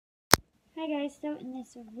Hi guys, so in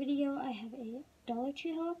this video I have a Dollar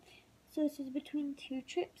Tree haul. So this is between two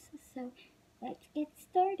trips, so let's get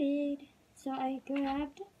started. So I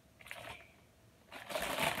grabbed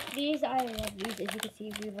these. I love these. As you can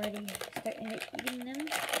see, we've already started eating them.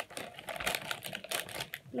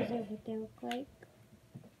 These are what they look like.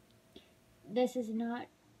 This is not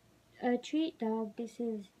a treat dog, this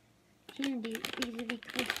is candy. These are the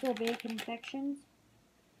Crystal Bay confections,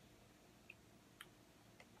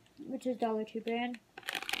 which is Dollar Tree brand.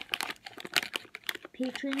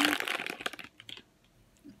 Patron.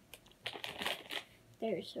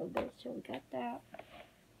 They're so good, so we got that.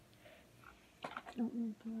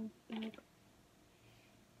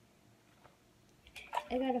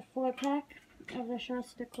 I got a 4-pack of the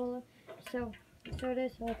Shasta Cola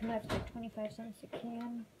sodas, so I can have like 25 cents a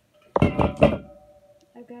can.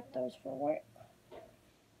 I got those for work.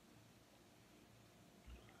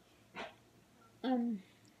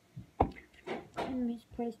 Let me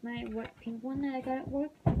place my pink one that I got at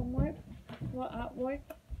work, at work.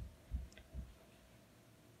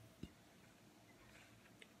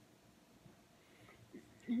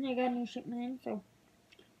 And I got a new shipment in, so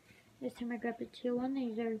this time I grabbed the teal one.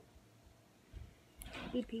 These are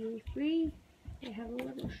BPA free. They have a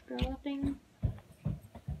little straw thing.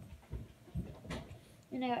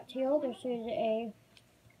 And I got teal. This is a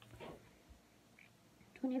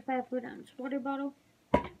 25 fluid ounce water bottle.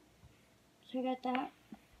 So I got that.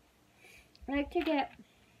 I like to get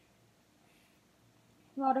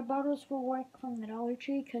water bottles for work from the Dollar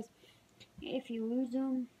Tree because if you lose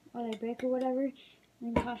them or they break or whatever,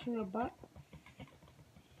 then it costs you $1.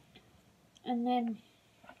 And then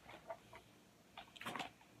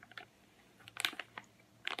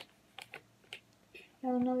I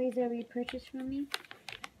don't know, these are repurchased from me.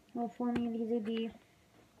 Well, for me, these would be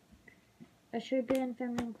Assured Brand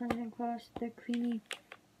Feminine Cleansing Cloth, the creamy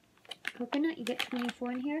coconut. You get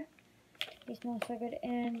 24 in here. They smell so good.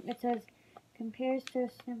 And it says, compares to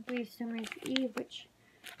Simply Summer's Eve, which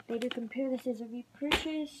they do compare. This is a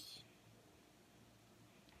repurchase.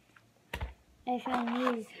 I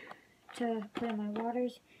found these to put in my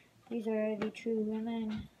waters. These are the True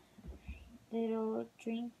Lemon little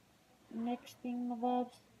drink mix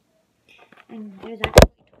thingamabobs. And there's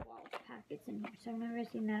actually 12 packets in here. So I've never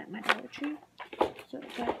seen that at my Dollar Tree. So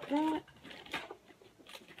I got that.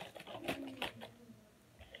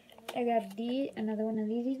 I grabbed another one of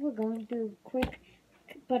these. These were going through quick,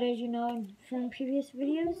 but as you know from previous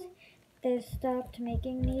videos, they stopped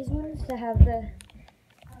making these ones to have the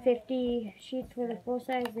 50 sheets for the full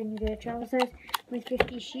size, then you get a travel size with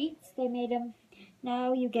 50 sheets. They made them,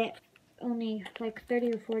 now you get only like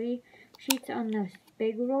 30 or 40 sheets on this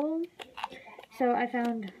big roll. So I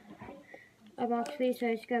found a box of these, so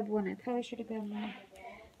I just grabbed one. I probably should have grabbed more.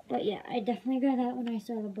 But yeah, I definitely got that when I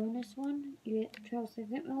saw the bonus one. You get travel size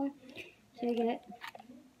lint roller. So you get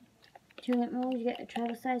 2 lint rollers. You get a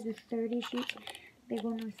travel size with 30 sheets. Big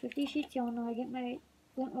one with 50 sheets. Y'all know I get my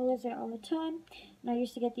lint rollers there all the time. And I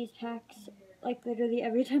used to get these packs like literally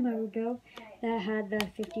every time I would go that had the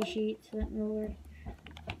 50 sheets lint roller.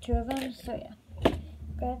 2 of them. So yeah,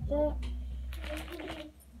 got that.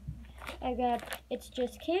 I got It's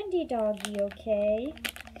Just Candy Doggy, okay?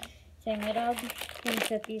 So my dog thinks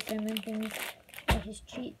that these cinnamon things are his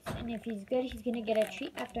treats, and if he's good, he's gonna get a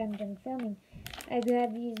treat after I'm done filming. I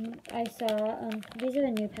grabbed these. I saw these are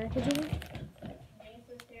the new packaging.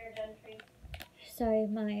 Sorry,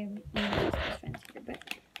 my best friend's here, but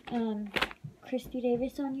Christy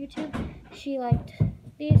Davis on YouTube, she liked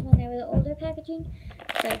these when they were the older packaging,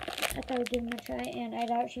 so I thought I'd give them a try, and I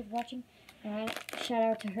doubt she's watching. Shout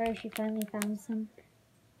out to her, she finally found some.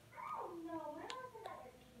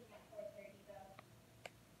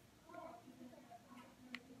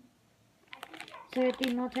 So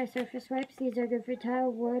the multi-surface wipes, these are good for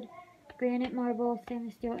tile, wood, granite, marble,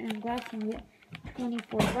 stainless steel, and glass, and you get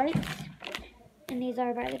 24 wipes. And these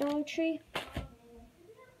are by the Dollar Tree.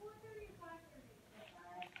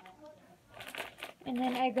 And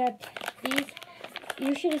then I grabbed these.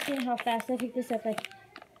 You should have seen how fast I picked this up. Like,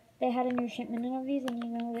 they had a new shipment of these, and you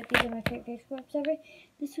know that these are my favorite face scrubs ever.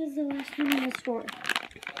 This was the last one in the store.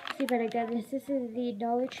 See, but I got this. This is the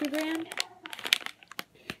Dollar Tree brand.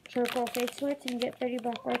 Charcoal face wipes, and you get 30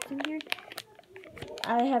 black wipes in here.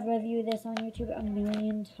 I have reviewed this on YouTube a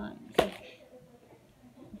million times. Like,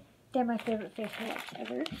 they're my favorite face wipes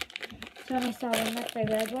ever. So when I saw one left, I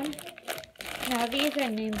grabbed one. Now these are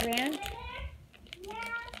name brand.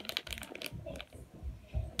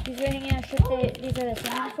 These are hanging out ship. These are the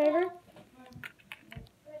cinnamon flavor.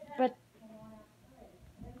 But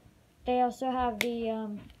they also have the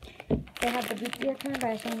root beer kind, but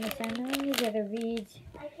I found the cinnamon. These are the Reed's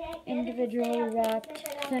individually wrapped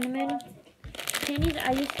cinnamon candies.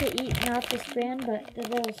 I used to eat not this brand, but the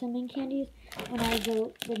little cinnamon candies when I was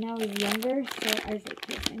younger. So I was like,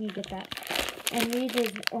 yes, I need to get that. And Reed's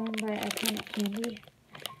is owned by Iconic Candy.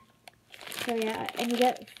 So yeah, and you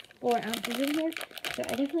get 4 ounces in here. So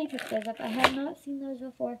I definitely picked those up. I have not seen those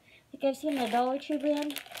before. Like I've seen the Dollar Tree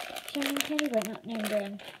brand cinnamon candy, but not name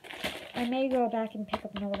brand. I may go back and pick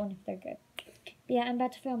up another one if they're good. But yeah, I'm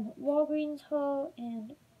about to film Walgreens haul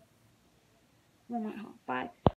and Walmart haul. Bye.